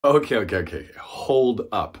Okay. Hold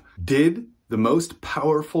up. Did the most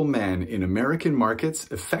powerful man in American markets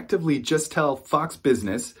effectively just tell Fox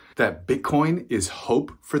Business that Bitcoin is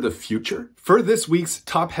hope for the future? For this week's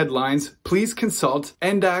top headlines, please consult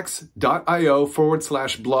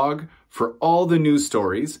NDAX.io/blog for all the news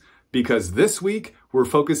stories, because this week we're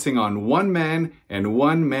focusing on one man and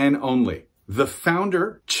one man only. The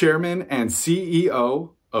founder, chairman, and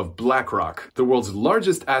CEO of BlackRock, the world's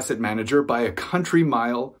largest asset manager by a country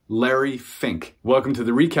mile, Larry Fink. Welcome to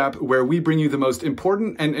the recap, where we bring you the most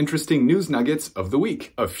important and interesting news nuggets of the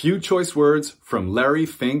week. A few choice words from Larry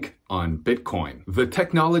Fink on Bitcoin. The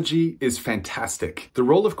technology is fantastic. The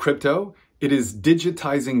role of crypto, it is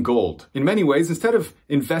digitizing gold. In many ways, instead of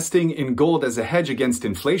investing in gold as a hedge against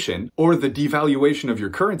inflation or the devaluation of your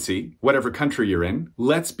currency, whatever country you're in,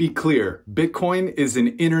 let's be clear, Bitcoin is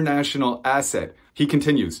an international asset. He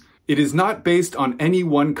continues, it is not based on any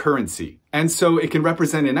one currency, and so it can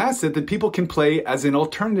represent an asset that people can play as an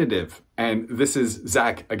alternative. And this is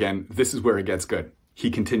Zach again, this is where it gets good.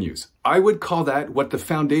 He continues, I would call that what the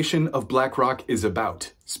foundation of BlackRock is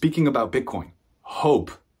about. Speaking about Bitcoin,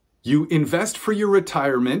 hope. You invest for your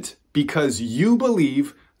retirement because you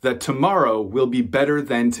believe that tomorrow will be better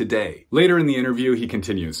than today. Later in the interview, he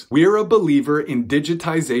continues, we're a believer in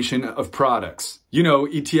digitization of products. You know,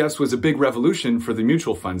 ETFs was a big revolution for the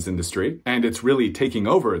mutual funds industry, and it's really taking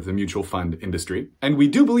over the mutual fund industry. And we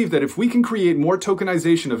do believe that if we can create more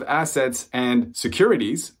tokenization of assets and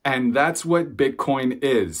securities, and that's what Bitcoin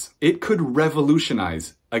is, it could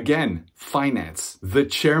revolutionize, again, finance. The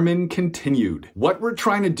chairman continued, what we're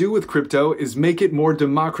trying to do with crypto is make it more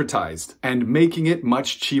democratized and making it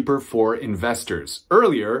much cheaper for investors.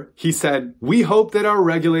 Earlier, he said, we hope that our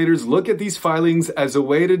regulators look at these filings as a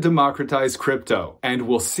way to democratize crypto. And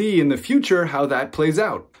we'll see in the future how that plays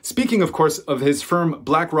out. Speaking, of course, of his firm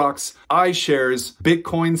BlackRock's iShares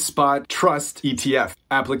Bitcoin Spot Trust ETF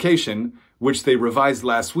application, which they revised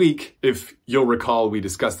last week. If you'll recall, we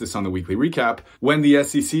discussed this on the weekly recap, when the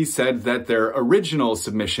SEC said that their original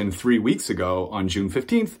submission 3 weeks ago on June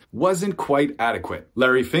 15th wasn't quite adequate.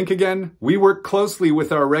 Larry Fink again, we work closely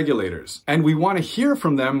with our regulators, and we want to hear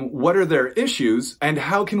from them what are their issues and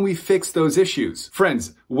how can we fix those issues.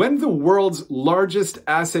 Friends, when the world's largest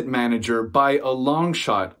asset manager by a long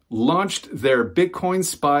shot launched their Bitcoin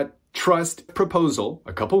Spot Trust proposal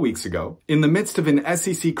a couple weeks ago, in the midst of an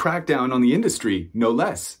SEC crackdown on the industry, no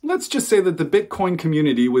less. Let's just say that the Bitcoin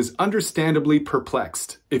community was understandably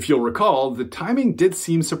perplexed. If you'll recall, the timing did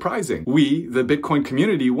seem surprising. We, the Bitcoin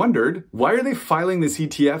community, wondered, why are they filing this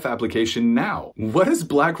ETF application now? What does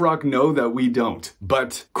BlackRock know that we don't?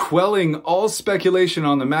 But quelling all speculation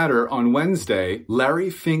on the matter on Wednesday, Larry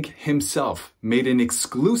Fink himself made an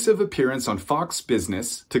exclusive appearance on Fox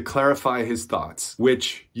Business to clarify his thoughts,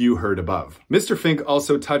 which you heard above. Mr. Fink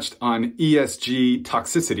also touched on ESG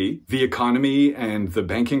toxicity, the economy, and the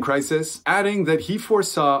banking crisis, adding that he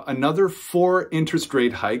foresaw another 4 interest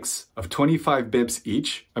rate hikes of 25 bips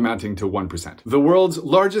each, amounting to 1%. The world's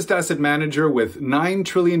largest asset manager with $9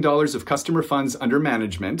 trillion of customer funds under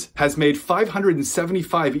management has made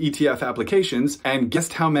 575 ETF applications, and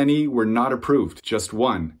guessed how many were not approved? Just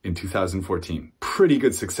 1 in 2014. Pretty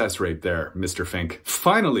good success rate there, Mr. Fink.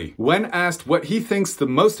 Finally, when asked what he thinks the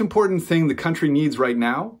most important thing the country needs right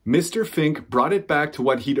now, Mr. Fink brought it back to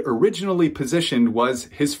what he'd originally positioned was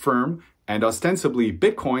his firm, and ostensibly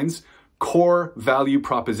Bitcoin's, core value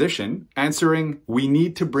proposition, answering, we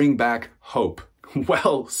need to bring back hope.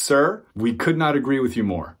 Well, sir, we could not agree with you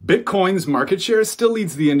more. Bitcoin's market share still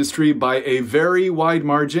leads the industry by a very wide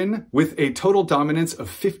margin, with a total dominance of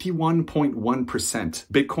 51.1%.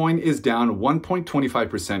 Bitcoin is down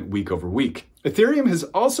 1.25% week over week. Ethereum has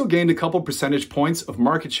also gained a couple percentage points of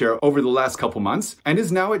market share over the last couple months and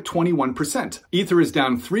is now at 21%. Ether is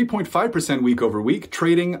down 3.5% week over week,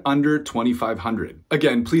 trading under 2,500.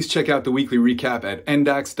 Again, please check out the weekly recap at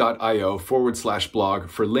NDAX.io/blog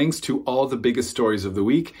for links to all the biggest stories of the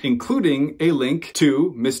week, including a link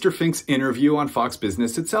to Mr. Fink's interview on Fox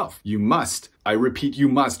Business itself. You must, I repeat, you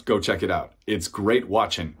must go check it out. It's great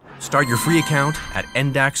watching. Start your free account at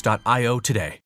NDAX.io today.